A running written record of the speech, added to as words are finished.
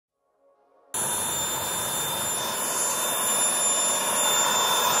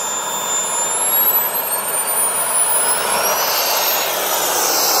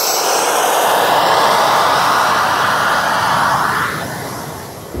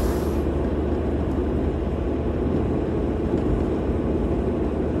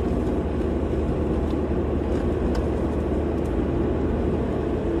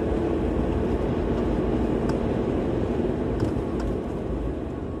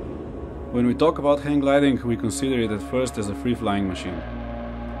When we talk about hang gliding, we consider it at first as a free-flying machine.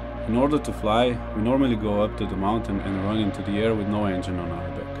 In order to fly, we normally go up to the mountain and run into the air with no engine on our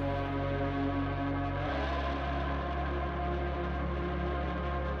back.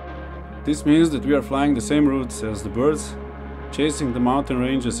 This means that we are flying the same routes as the birds, chasing the mountain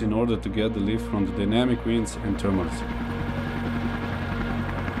ranges in order to get the lift from the dynamic winds and thermals.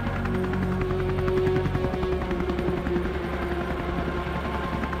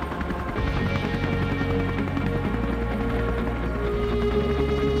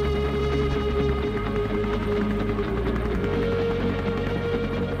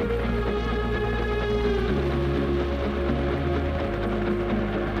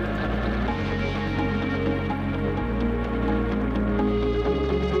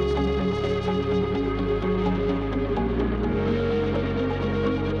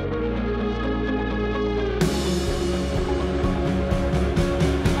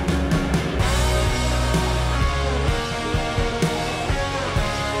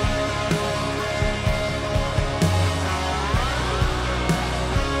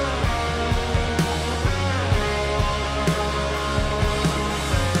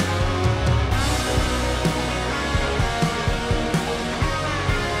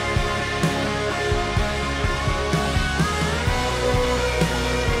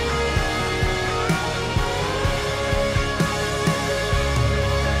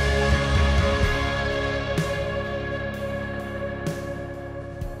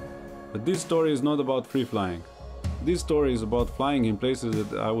 But this story is not about free flying. This story is about flying in places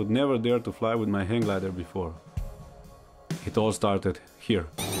that I would never dare to fly with my hang glider before. It all started here.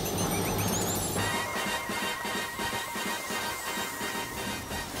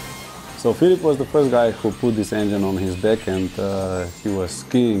 So Philip was the first guy who put this engine on his back, and he was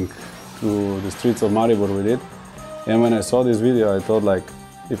skiing through the streets of Maribor with it. And when I saw this video, I thought, like,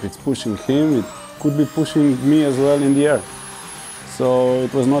 if it's pushing him, it could be pushing me as well in the air. So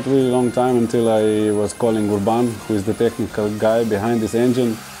it was not really a long time until I was calling Urban, who is the technical guy behind this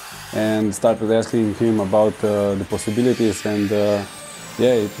engine, and started asking him about the possibilities. And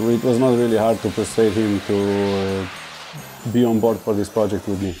yeah, it was not really hard to persuade him to be on board for this project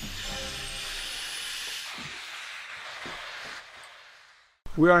with me.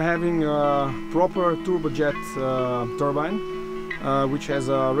 We are having a proper turbojet turbine, which has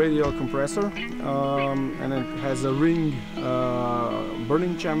a radial compressor, and it has a ring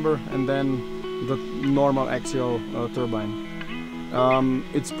burning chamber, and then the normal axial turbine.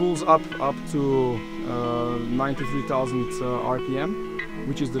 It spools up to 93,000 RPM,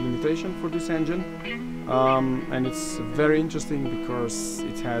 which is the limitation for this engine. And it's very interesting because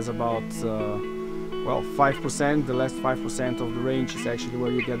it has about well, 5%, the last 5% of the range is actually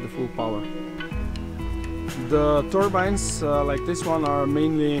where you get the full power. The turbines like this one are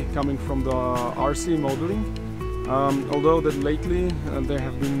mainly coming from the RC modeling, although that lately they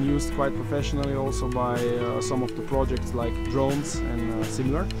have been used quite professionally also by some of the projects like drones and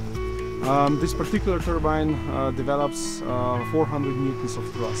similar. This particular turbine develops 400 newtons of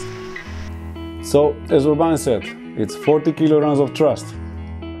thrust. So, as Urban said, it's 40 kilograms of thrust.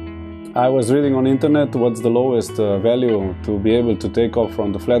 I was reading on internet what's the lowest value to be able to take off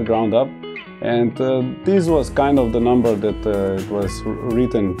from the flat ground up, and this was kind of the number that it was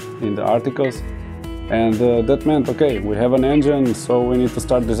written in the articles, and that meant, okay, we have an engine, so we need to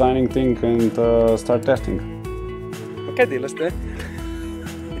start designing things and start testing. Okay, let's do it.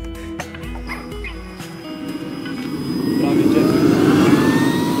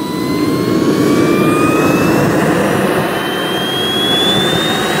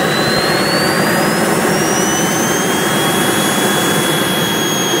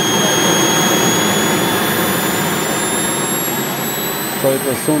 So it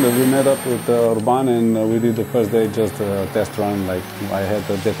was soon that we met up with Urban, and we did the first day just a test run. Like, I had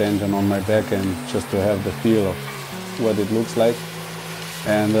a jet engine on my back, and just to have the feel of what it looks like.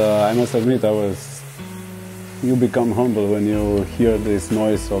 And I must admit, you become humble when you hear this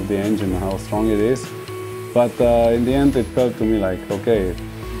noise of the engine, how strong it is. But in the end, it felt to me like, okay,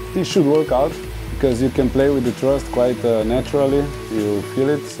 this should work out, because you can play with the thrust quite naturally. You feel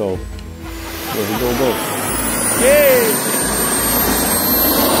it, so there we go. Yay!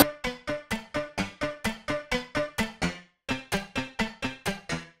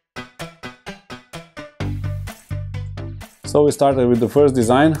 So we started with the first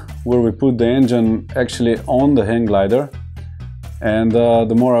design, where we put the engine actually on the hang glider, and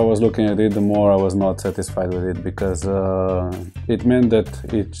the more I was looking at it, the more I was not satisfied with it, because it meant that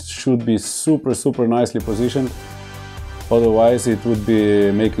it should be super nicely positioned. Otherwise it would be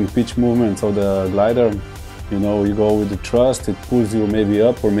making pitch movements of the glider, You know, you go with the trust, it pulls you maybe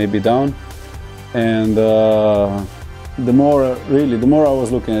up or maybe down. And the more I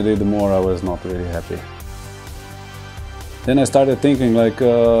was looking at it, the more I was not really happy. Then I started thinking like,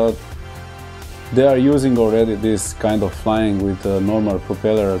 they are using already this kind of flying with a normal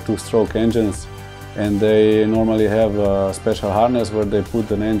propeller, two-stroke engines, and they normally have a special harness where they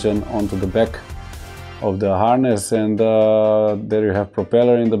put an engine onto the back of the harness, and there you have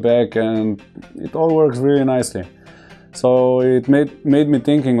propeller in the back, and it all works really nicely. So it made me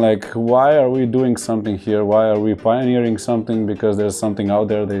thinking like, why are we doing something here? Why are we pioneering something? Because there's something out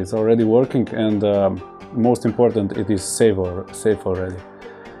there that is already working, and most important, it is safe already.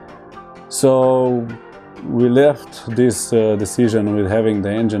 So we left this decision with having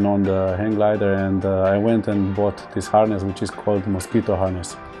the engine on the hang glider, and I went and bought this harness, which is called mosquito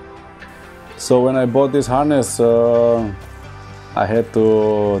harness. So when I bought this harness, I had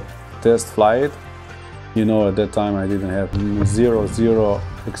to test fly it. You know, at that time I didn't have zero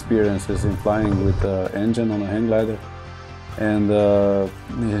experiences in flying with the engine on a hang glider. And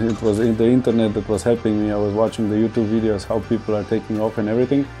it was the internet that was helping me. I was watching the YouTube videos, how people are taking off and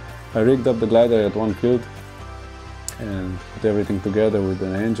everything. I rigged up the glider at one field and put everything together with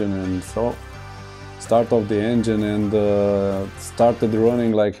an engine, and so start off the engine, and started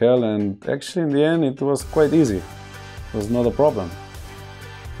running like hell, and actually in the end it was quite easy. It was not a problem.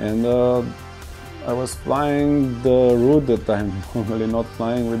 And I was flying the route that I'm normally not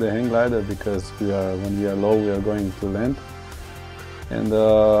flying with the hang glider, because when we are low we are going to land. And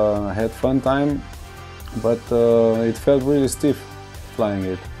I had fun time, but it felt really stiff flying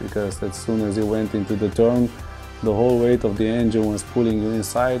it, because as soon as you went into the turn, the whole weight of the engine was pulling you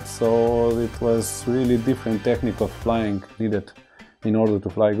inside, so it was really different technique of flying needed in order to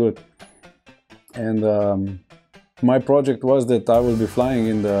fly good. And my project was that I will be flying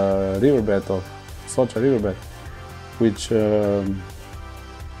in the riverbed of Socha riverbed, which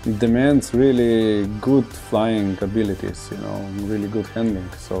demands really good flying abilities, you know, really good handling.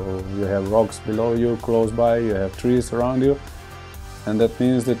 So you have rocks below you, close by, you have trees around you, and that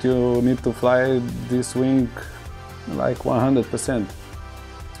means that you need to fly this wing like 100%.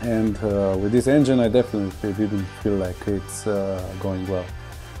 And with this engine I definitely didn't feel like it's going well.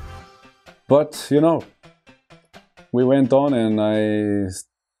 But you know, we went on and I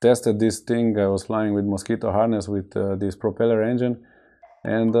tested this thing. I was flying with mosquito harness with this propeller engine,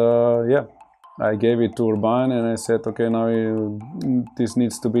 and yeah, I gave it to Urban and I said, okay, now this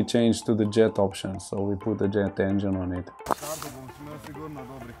needs to be changed to the jet option, so we put a jet engine on it.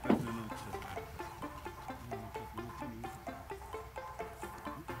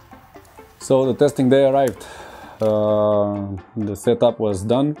 So the testing day arrived, the setup was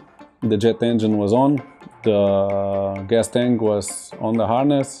done, the jet engine was on, the gas tank was on the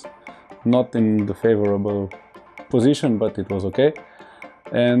harness, not in the favorable position, but it was okay.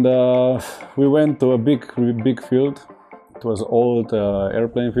 And we went to a big field. It was old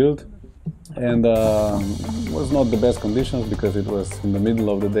airplane field, and it was not the best conditions because it was in the middle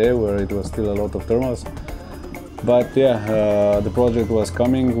of the day where it was still a lot of thermals. But yeah, the project was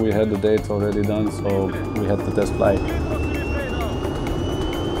coming, we had the dates already done, so we had to test fly.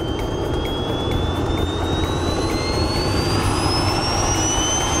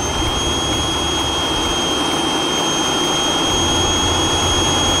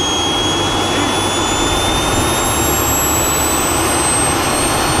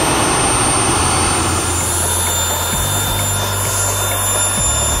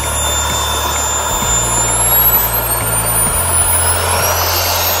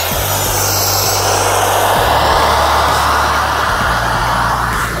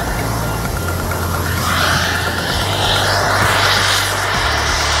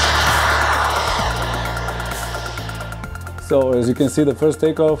 So as you can see, the first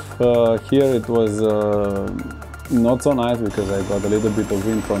takeoff here, it was not so nice because I got a little bit of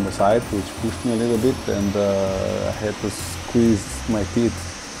wind from the side, which pushed me a little bit, and I had to squeeze my teeth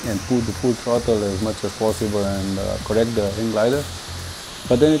and put the full throttle as much as possible and correct the hang glider.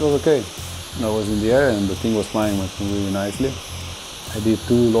 But then it was okay. I was in the air and the thing was flying really nicely. I did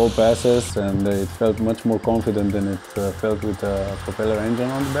 2 low passes and it felt much more confident than it felt with a propeller engine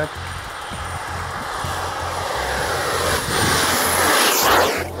on the back.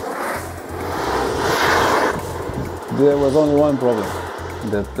 There was only one problem,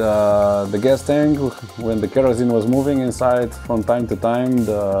 that the gas tank, when the kerosene was moving inside from time to time,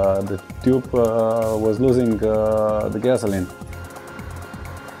 the tube was losing the gasoline.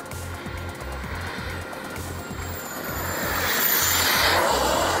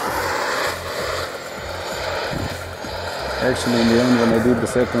 actually in the end when I did the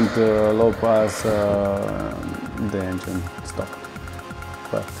second low pass, the engine stopped.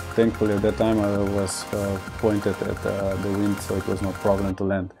 But thankfully at that time I was pointed at the wind, so it was no problem to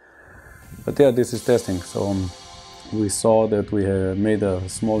land. But yeah, this is testing. So we saw that we had made a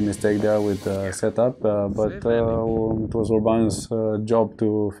small mistake there with the setup, but it was Urban's job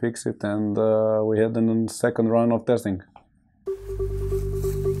to fix it, and we had a second run of testing.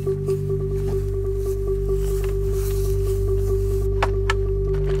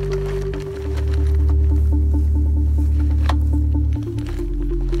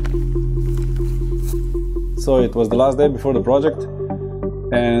 So it was the last day before the project,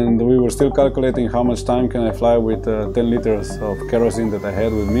 and we were still calculating how much time can I fly with 10 liters of kerosene that I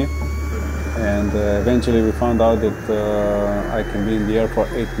had with me. And eventually we found out that I can be in the air for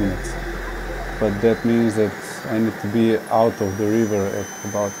 8 minutes. But that means that I need to be out of the river at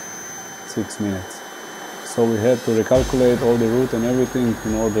about 6 minutes. So we had to recalculate all the route and everything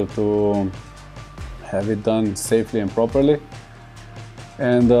in order to have it done safely and properly.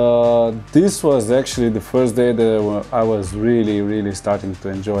 And this was actually the first day that I was really starting to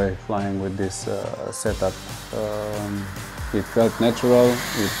enjoy flying with this setup. It felt natural,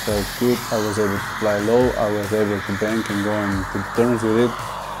 it felt good, I was able to fly low, I was able to bank and go on to terms with it.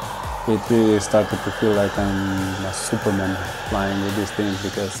 It really started to feel like I'm a Superman flying with this thing,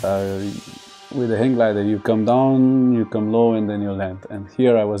 because with the hang glider you come down, you come low, and then you land. And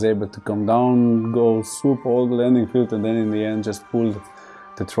here I was able to come down, go swoop all the landing field, and then in the end just pull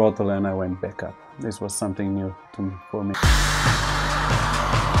the throttle and I went back up. This was something new for me.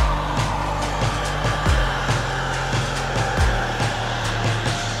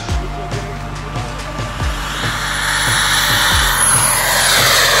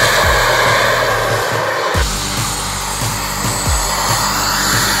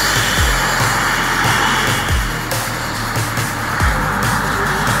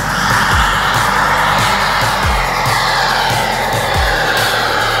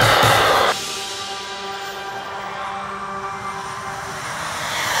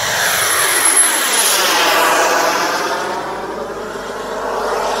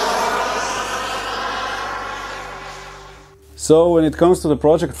 So when it comes to the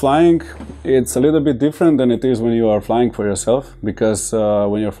project flying, it's a little bit different than it is when you are flying for yourself, because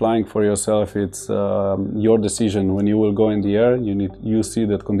when you're flying for yourself, it's your decision when you will go in the air. You see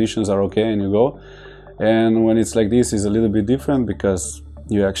that conditions are okay and you go. And when it's like this, it's a little bit different, because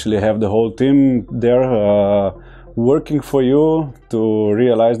you actually have the whole team there working for you to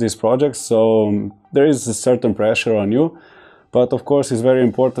realize this project. So there is a certain pressure on you. But of course it's very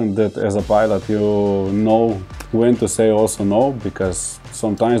important that as a pilot you know when to say also no, because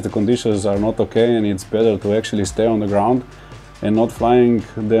sometimes the conditions are not okay and it's better to actually stay on the ground and not flying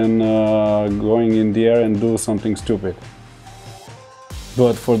than going in the air and do something stupid.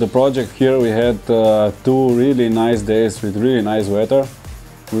 But for the project here we had 2 really nice days with really nice weather.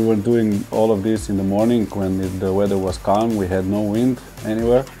 We were doing all of this in the morning when the weather was calm, we had no wind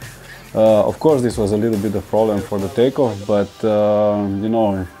anywhere. Of course this was a little bit of problem for the takeoff, but you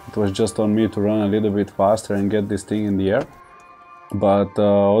know, it was just on me to run a little bit faster and get this thing in the air. But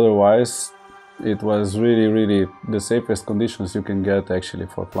otherwise it was really the safest conditions you can get actually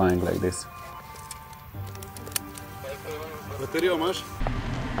for flying like this. Bateria imaš?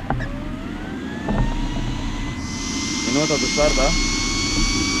 Minuta do starta.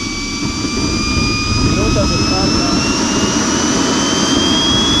 Minuta do starta.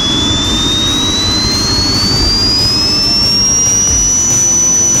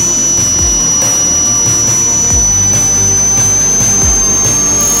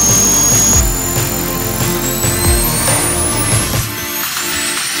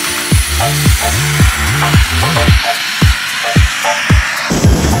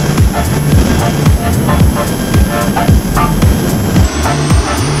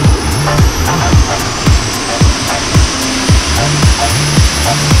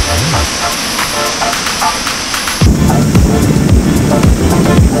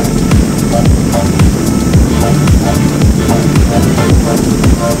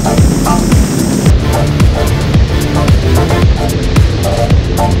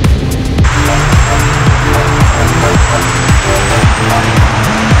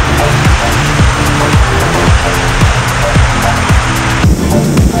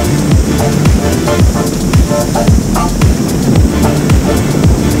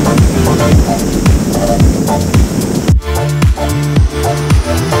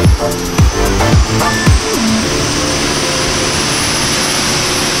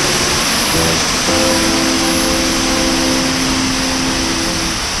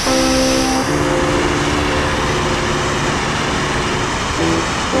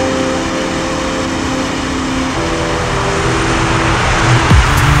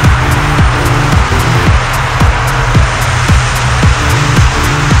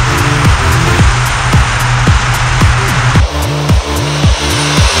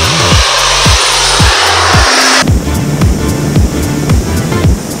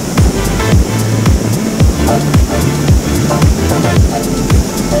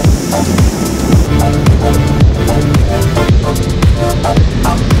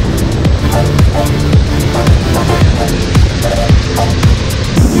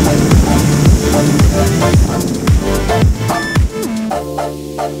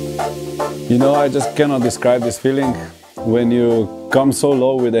 You know, I just cannot describe this feeling when you come so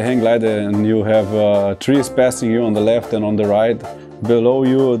low with the hang glider and you have trees passing you on the left and on the right. Below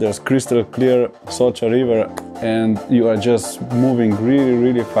you there's crystal clear Socha river and you are just moving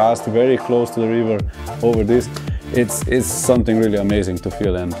really fast, very close to the river over this. It's something really amazing to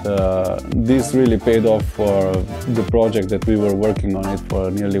feel, and this really paid off for the project that we were working on it for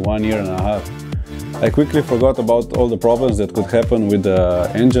nearly 1.5 years. I quickly forgot about all the problems that could happen with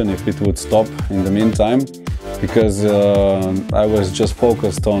the engine if it would stop in the meantime, because I was just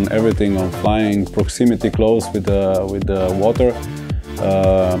focused on everything, on flying proximity close with the water.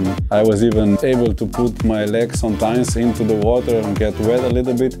 I was even able to put my legs sometimes into the water and get wet a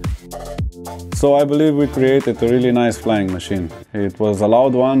little bit. So I believe we created a really nice flying machine. It was a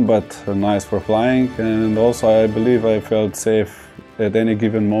loud one, but nice for flying, and also I believe I felt safe at any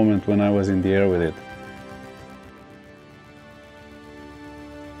given moment when I was in the air with it.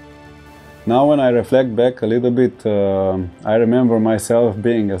 Now when I reflect back a little bit, I remember myself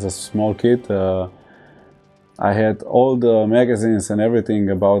being as a small kid. I had all the magazines and everything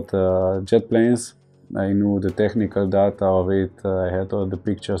about jet planes. I knew the technical data of it, I had all the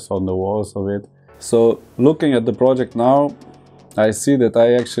pictures on the walls of it. So looking at the project now, I see that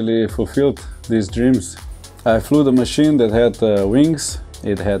I actually fulfilled these dreams. I flew the machine that had wings,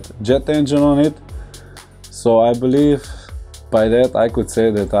 it had jet engine on it. So I believe by that I could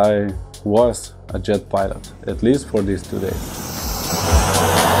say that I was a jet pilot, at least for these 2 days.